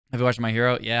Have you watched My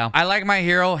Hero? Yeah. I like My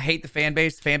Hero. Hate the fan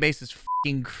base. The fan base is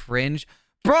fucking cringe.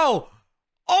 Bro.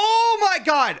 Oh my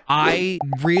God. I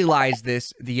realized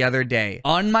this the other day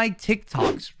on my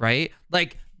TikToks, right?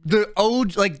 Like the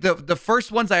old, like the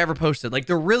first ones I ever posted, like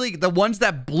the ones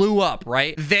that blew up,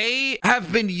 right? They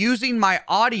have been using my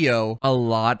audio. A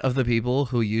lot of the people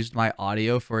who used my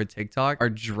audio for a TikTok are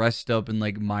dressed up in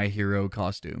like My Hero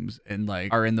costumes and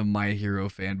like are in the My Hero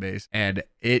fan base. And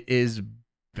it is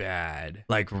bad,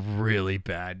 like really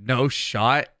bad. No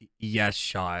shot. Yes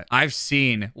shot. I've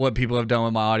seen what people have done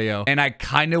with my audio and I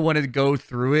kind of want to go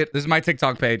through it. This is my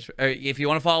TikTok page. If you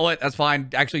want to follow it, that's fine.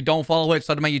 Actually, don't follow it.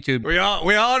 Sub to my YouTube. We all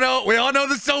know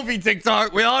the Sophie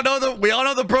TikTok. We all know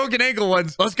the broken ankle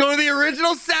ones. Let's go to the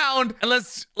original sound and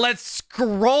let's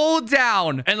scroll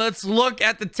down and let's look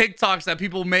at the TikToks that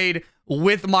people made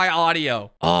with my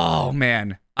audio. Oh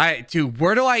man. Dude,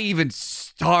 where do I even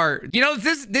start? You know,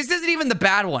 this isn't even the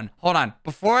bad one. Hold on.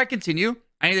 Before I continue,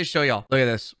 I need to show y'all. Look at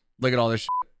this. Look at all this shit.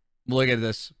 Look at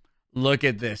this. Look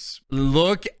at this.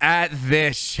 Look at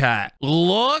this, chat.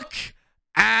 Look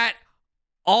at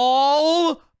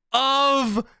all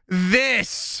of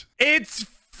this. It's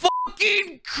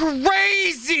fucking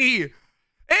crazy.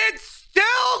 It's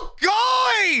still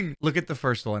going. Look at the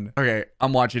first one. Okay,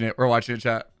 I'm watching it. We're watching it,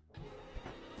 chat.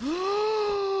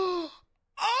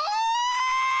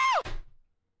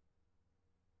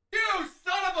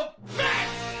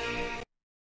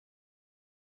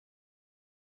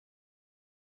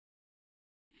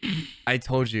 I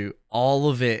told you, all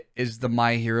of it is the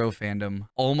My Hero fandom.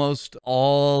 Almost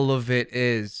all of it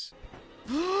is.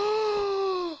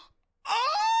 You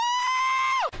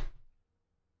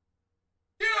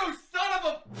son of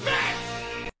a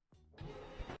bitch!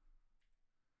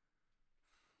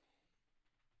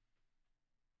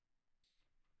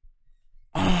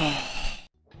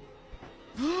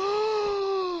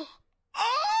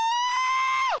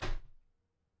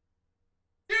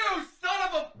 You son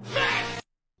of a bitch!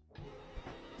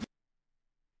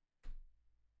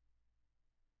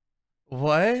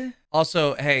 What?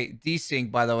 Also, hey,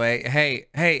 desync, by the way.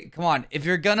 Hey, come on. If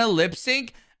you're gonna lip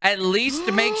sync, at least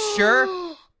make sure.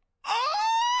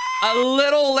 A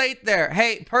little late there.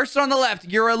 Hey, person on the left,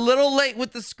 you're a little late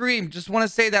with the scream. Just want to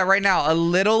say that right now. A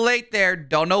little late there.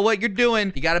 Don't know what you're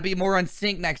doing. You got to be more on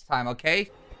sync next time, okay?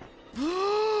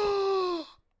 You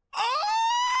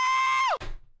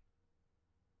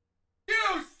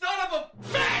son of a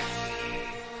bitch!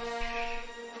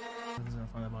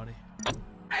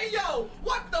 Hey, yo,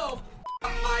 what the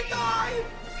my guy?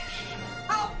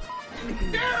 How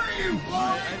dare you, boy?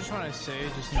 I just want to say,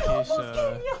 just in case,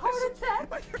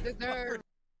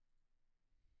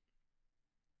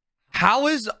 How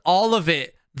is all of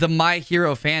it the My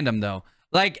Hero fandom, though?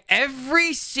 Like,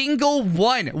 every single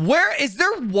one. Where is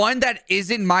there one that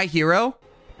isn't My Hero?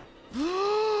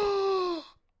 You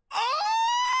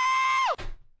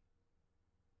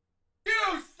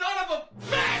son of a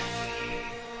bitch!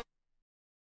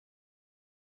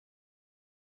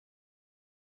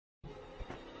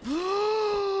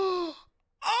 You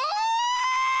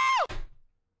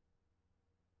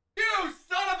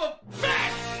son of a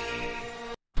bitch!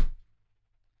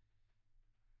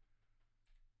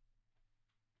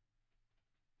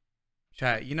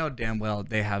 Chat, you know damn well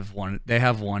they have one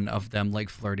of them like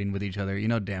flirting with each other. You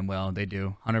know damn well they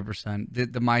do.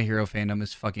 100%. The My Hero fandom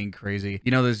is fucking crazy.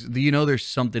 You know there's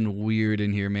something weird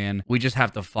in here, man. We just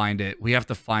have to find it. We have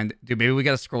to find it. Dude, maybe we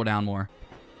gotta scroll down more.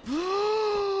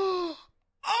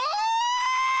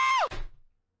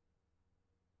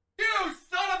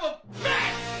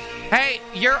 Hey,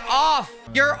 you're off.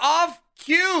 You're off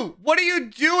cue. What are you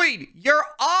doing? You're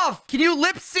off. Can you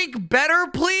lip sync better,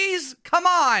 please? Come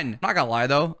on. I'm not gonna lie,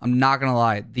 though. I'm not gonna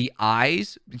lie. The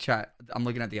eyes, chat, I'm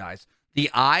looking at the eyes. The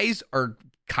eyes are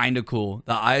kind of cool.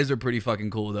 The eyes are pretty fucking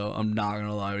cool, though. I'm not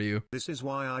gonna lie to you. This is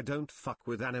why I don't fuck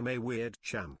with anime, weird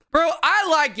champ. Bro, I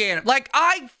like anime. Like,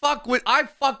 I fuck with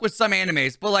some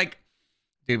animes, but like,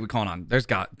 dude, come on. There's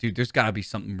gotta be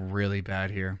something really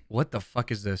bad here. What the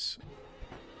fuck is this?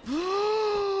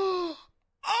 You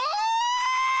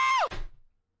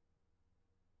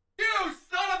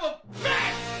son of a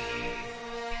bitch!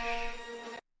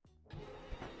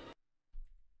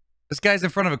 This guy's in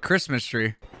front of a Christmas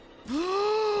tree.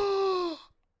 You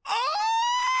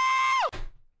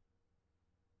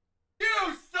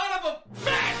son of a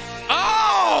bitch!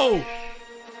 Oh!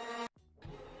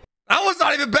 That was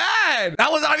not even bad.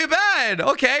 That was not even bad.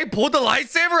 Okay, pulled the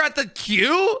lightsaber at the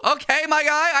queue. Okay, my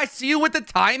guy, I see you with the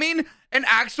timing. An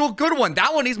actual good one.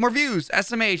 That one needs more views.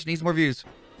 SMH needs more views.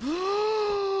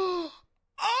 You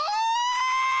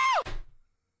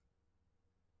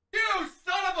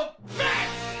son of a bitch!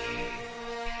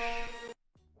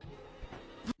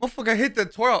 Motherfucker hit the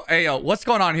twirl. Hey, yo, what's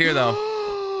going on here,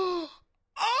 though?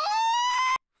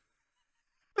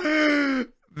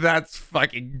 That's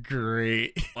fucking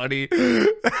great. Funny.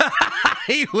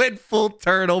 He went full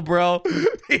turtle, bro.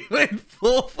 He went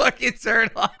full fucking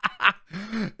turtle.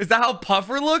 Is that how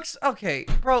Puffer looks? Okay,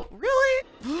 bro, really?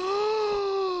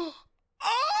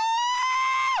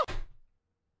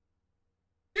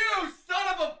 You son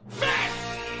of a bitch!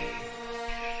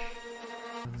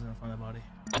 He's gonna find that body.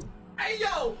 Hey,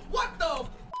 yo, what the f?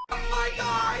 My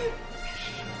guy!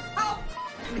 How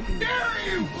dare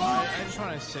you, bro? I just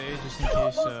want to say, just in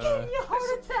case,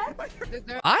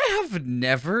 I have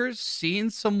never seen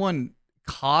someone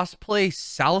cosplay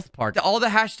South Park. All the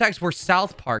hashtags were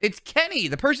South Park. It's Kenny.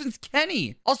 The person's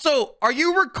Kenny. Also, are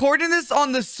you recording this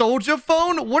on the Soulja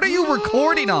phone? What are you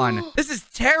recording on? This is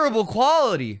terrible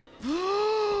quality.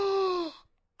 You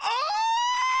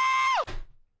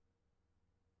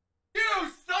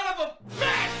son of a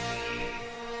bitch!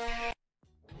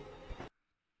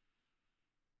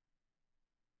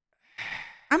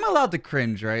 I'm allowed to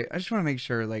cringe, right? I just want to make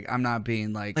sure, like, I'm not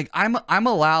being like I'm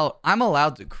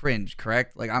allowed to cringe,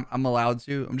 correct? Like, I'm allowed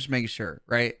to. I'm just making sure,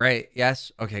 right? Right?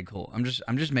 Yes. Okay, cool. I'm just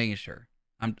making sure.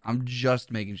 I'm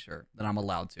just making sure that I'm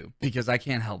allowed to, because I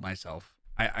can't help myself.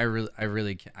 I really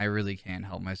can't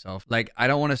help myself. Like, I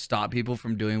don't want to stop people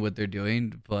from doing what they're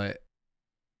doing, but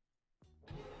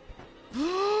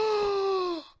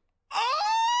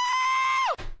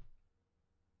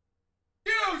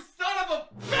you son of a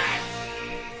bitch!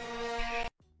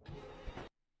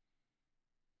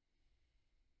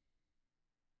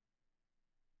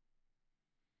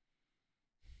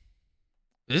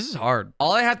 This is hard.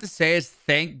 All I have to say is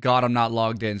thank God I'm not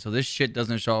logged in, so this shit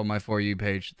doesn't show up on my For You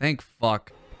page. Thank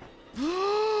fuck. You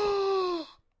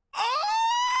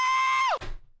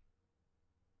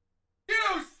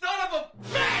son of a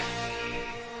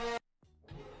bitch!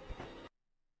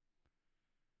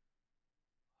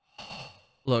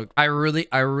 Look, I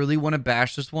really want to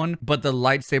bash this one, but the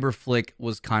lightsaber flick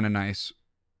was kind of nice.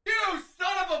 You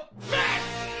son of a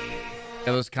bitch!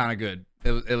 It was kind of good.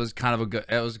 It was kind of a good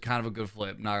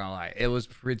flip, not gonna lie. It was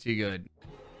pretty good.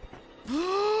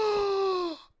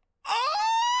 You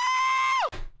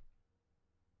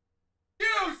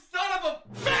son of a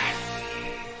bitch!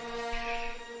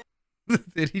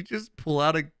 Did he just pull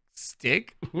out a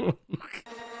stick? he's gonna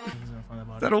find that Is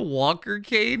body. that a walker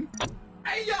cane?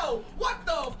 Hey, yo, what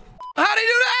the? How'd he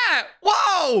do that?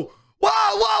 Whoa!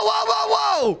 Whoa, whoa, whoa,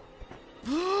 whoa,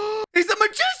 whoa! He's a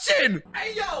magician!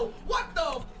 Hey, yo, what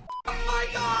the? My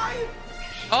guy!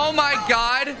 Oh my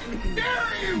God!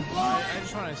 Dare you, bro? I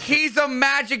just want to say, He's a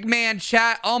magic man,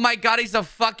 chat. Oh my God, he's a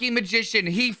fucking magician.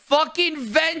 He fucking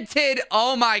vented.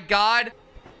 Oh my God.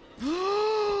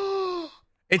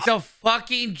 It's a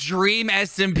fucking dream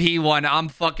SMP one. I'm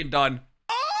fucking done.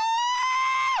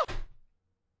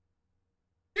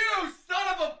 You son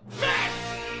of a bitch!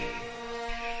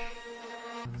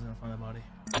 he's gonna find that body.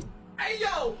 Hey,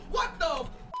 yo, what the?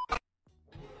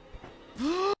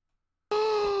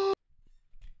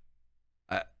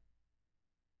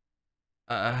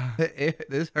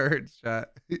 This hurts,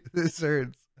 chat. This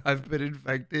hurts. I've been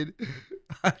infected.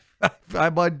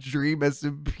 I'm on Dream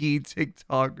SMP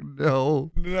TikTok.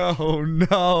 No, no,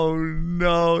 no,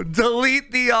 no.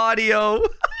 Delete the audio.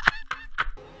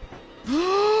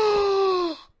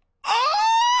 Oh!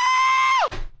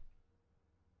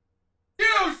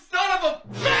 You son of a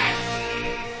bitch!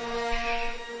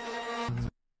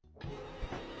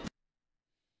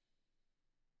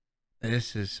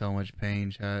 This is so much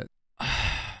pain, chat.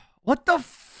 What the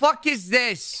fuck is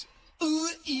this?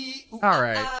 All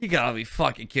right, you gotta be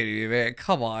fucking kidding me, man.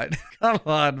 Come on. Come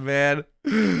on, man.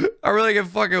 I really get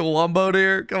fucking wumboed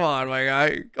here. Come on, my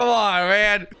guy. Come on,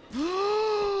 man.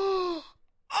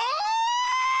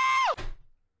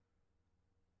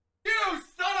 You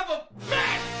son of a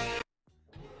bitch!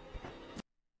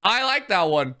 I like that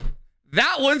one.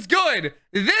 That one's good.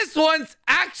 This one's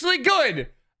actually good.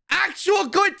 Actual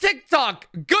good TikTok.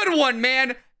 Good one,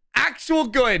 man. Actual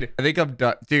good. I think I'm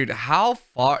done. Dude, how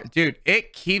far? Dude,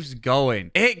 it keeps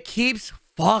going. It keeps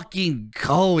fucking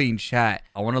going, chat.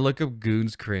 I want to look up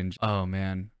Goons Cringe. Oh,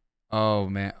 man. Oh,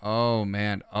 man. Oh,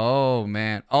 man. Oh,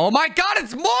 man. Oh, my God.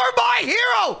 It's more My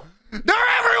Hero. They're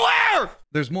everywhere.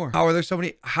 There's more. How are there so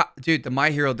many? Dude, the My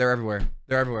Hero, they're everywhere.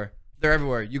 They're everywhere. They're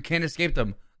everywhere. You can't escape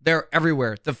them. They're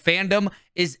everywhere. The fandom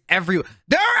is everywhere.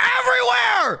 They're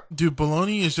everywhere. Dude,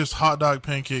 bologna is just hot dog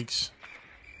pancakes.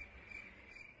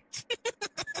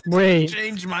 Wait,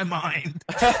 Change my mind.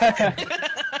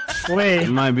 wait. It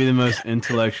might be the most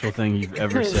intellectual thing you've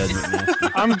ever said,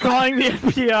 McNasty. I'm calling the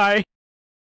FBI.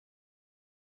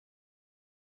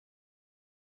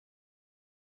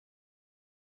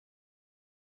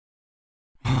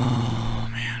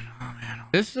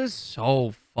 This is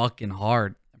so fucking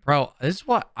hard. Bro, this is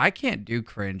what I can't do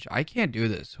cringe. I can't do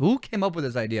this. Who came up with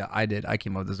this idea? I did. I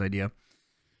came up with this idea.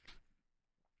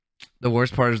 The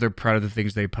worst part is they're proud of the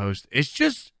things they post. It's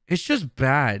just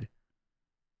bad.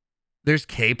 There's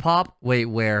K-pop. Wait,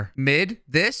 where? Mid?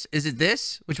 This? Is it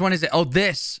this? Which one is it? Oh,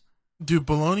 this. Dude,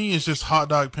 bologna is just hot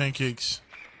dog pancakes.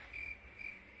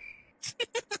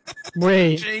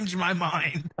 Wait, Change my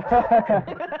mind.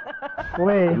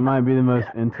 wait. It might be the most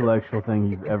intellectual thing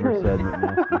you've ever said,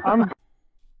 McNasty.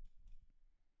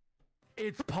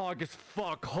 It's pog as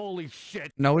fuck. Holy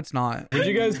shit. No, it's not. Would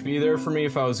you guys be there for me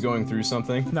if I was going through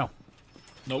something? No.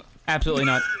 Nope. Absolutely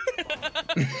not.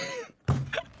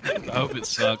 I hope it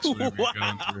sucks whatever you're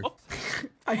going through.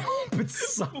 I hope it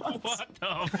sucks. What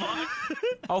the fuck? I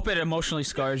hope it emotionally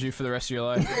scars you for the rest of your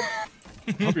life.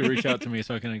 I hope you reach out to me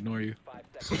so I can ignore you.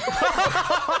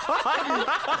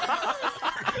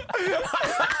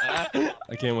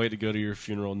 I can't wait to go to your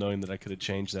funeral knowing that I could have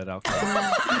changed that outcome.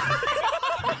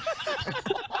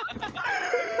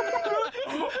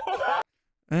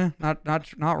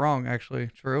 Not wrong, actually.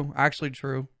 True. Actually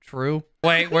true. True.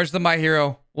 Wait, where's the My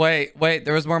Hero? Wait,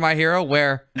 there was more My Hero?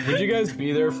 Where? Would you guys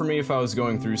be there for me if I was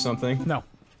going through something? No.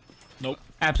 Nope.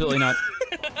 Absolutely not.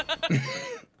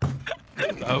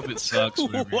 I hope it sucks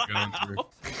whatever you're going through.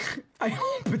 I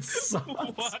hope it sucks.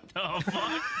 What the fuck?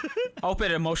 I hope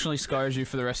it emotionally scars you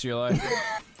for the rest of your life.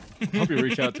 I hope you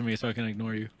reach out to me so I can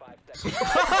ignore you.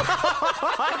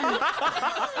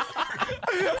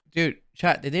 Dude,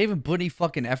 chat, did they even put any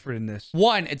fucking effort in this?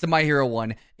 One, it's a My Hero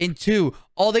one. And two,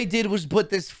 all they did was put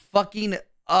this fucking,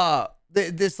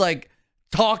 this like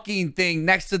talking thing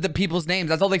next to the people's names.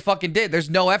 That's all they fucking did. There's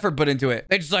no effort put into it.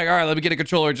 They just like, all right, let me get a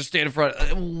controller, just stand in front.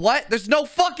 What? There's no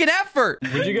fucking effort.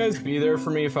 Would you guys be there for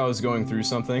me if I was going through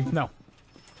something? No.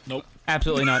 Nope.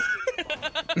 Absolutely not.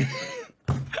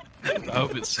 I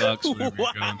hope it sucks whatever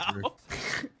you're going through.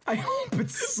 I hope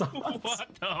it sucks. What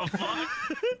the fuck?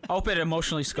 I hope it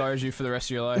emotionally scars you for the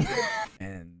rest of your life.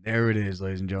 And there it is,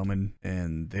 ladies and gentlemen.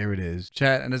 And there it is.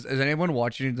 Chat, and is anyone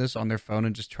watching this on their phone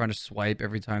and just trying to swipe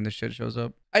every time this shit shows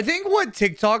up? I think what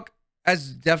TikTok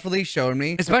has definitely shown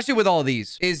me, especially with all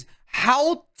these, is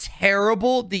how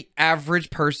terrible the average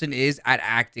person is at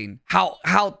acting.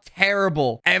 How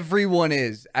terrible everyone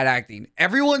is at acting.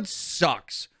 Everyone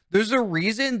sucks. There's a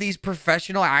reason these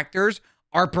professional actors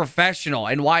are professional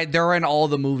and why they're in all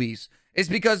the movies. It's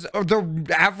because the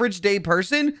average day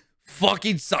person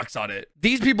fucking sucks on it.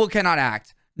 These people cannot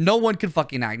act. No one can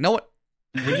fucking act. No one.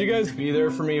 Would you guys be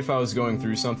there for me if I was going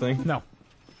through something? No.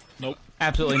 Nope.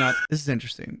 Absolutely not. This is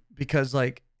interesting because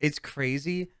like it's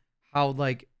crazy how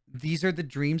like these are the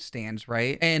dream stands,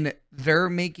 right? And they're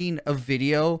making a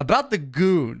video about the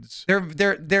goons. They're lip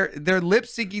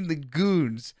syncing the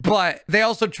goons, but they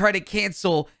also try to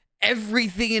cancel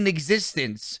everything in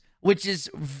existence, which is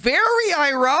very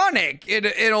ironic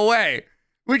in a way.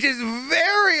 Which is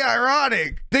very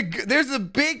ironic. There's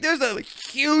a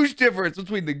huge difference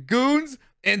between the goons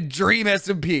and Dream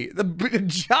SMP. The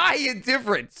giant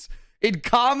difference in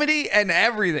comedy and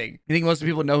everything. You think most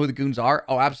people know who the goons are?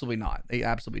 Oh, absolutely not. They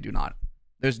absolutely do not.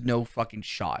 There's no fucking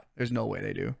shot. There's no way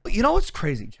they do. But you know what's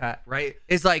crazy, chat, right?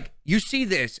 It's like you see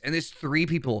this and there's 3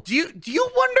 people. Do you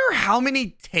wonder how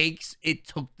many takes it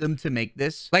took them to make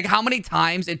this? Like how many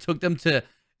times it took them to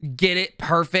get it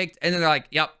perfect? And then they're like,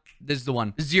 yep, this is the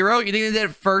one. 0? You think they did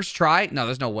it first try? No,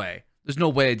 there's no way. There's no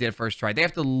way they did it first try. They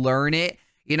have to learn it.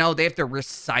 You know, they have to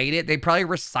recite it. They probably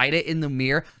recite it in the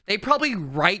mirror. They probably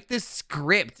write this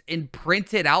script and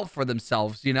print it out for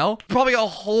themselves, you know? Probably a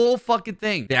whole fucking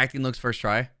thing. The acting looks first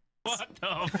try. What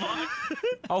the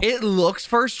fuck? It looks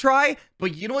first try,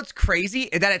 but you know what's crazy?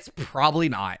 That it's probably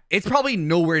not. It's probably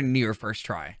nowhere near first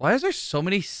try. Why is there so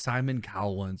many Simon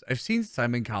Cowell ones? I've seen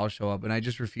Simon Cowell show up and I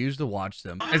just refuse to watch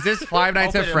them. Is this Five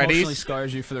Nights at Freddy's? Emotionally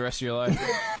scars you for the rest of your life.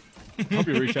 I hope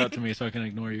you reach out to me so I can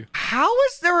ignore you. How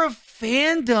is there a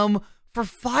fandom for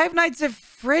Five Nights at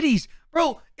Freddy's?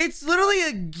 Bro, it's literally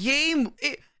a game.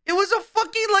 It was a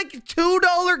fucking like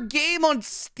 $2 game on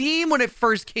Steam when it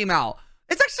first came out.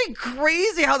 It's actually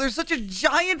crazy how there's such a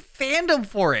giant fandom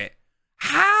for it.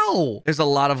 How? There's a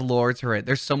lot of lore to it.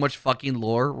 There's so much fucking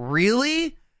lore.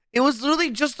 Really? It was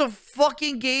literally just a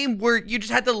fucking game where you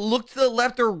just had to look to the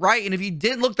left or right. And if you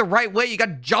didn't look the right way, you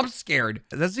got jump scared.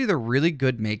 That's either really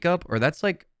good makeup or that's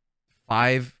like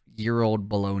 5-year-old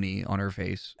baloney on her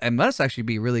face. It must actually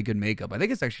be really good makeup. I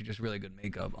think it's actually just really good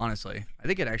makeup, honestly. I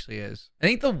think it actually is. I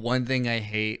think the one thing I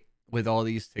hate with all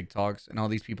these TikToks and all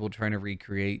these people trying to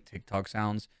recreate TikTok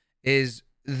sounds is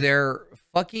their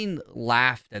fucking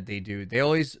laugh that they do. They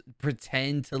always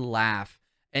pretend to laugh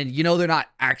And you know they're not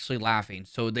actually laughing.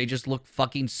 So they just look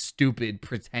fucking stupid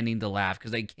pretending to laugh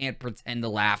because they can't pretend to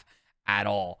laugh at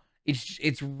all.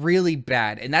 It's really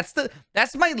bad. And that's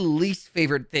my least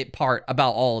favorite part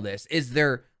about all of this is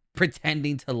they're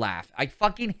pretending to laugh. I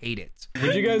fucking hate it.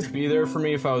 Would you guys be there for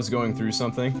me if I was going through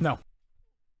something? No.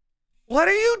 What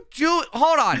are you doing?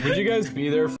 Hold on. Would you guys be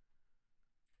there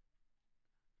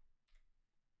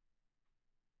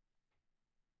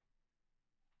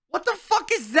What the fuck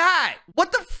is that?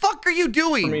 What the fuck are you for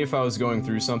doing? me if I was going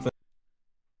through something?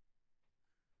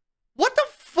 What the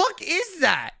fuck is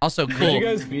that? Also cool. Would you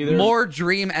guys be there? More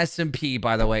Dream SMP,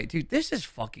 by the way. Dude, this is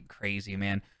fucking crazy,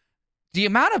 man. The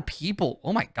amount of people.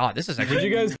 Oh my god, this is Would actually.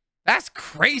 you guys? That's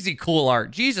crazy cool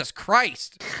art. Jesus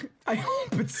Christ. I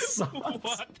hope it sucks.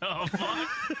 What the fuck? I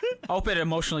hope it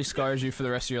emotionally scars you for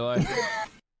the rest of your life.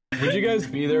 Would you guys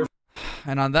be there?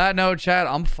 And on that note, chat,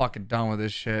 I'm fucking done with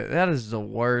this shit. That is the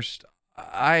worst.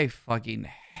 I fucking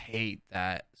hate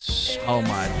that so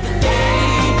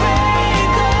much.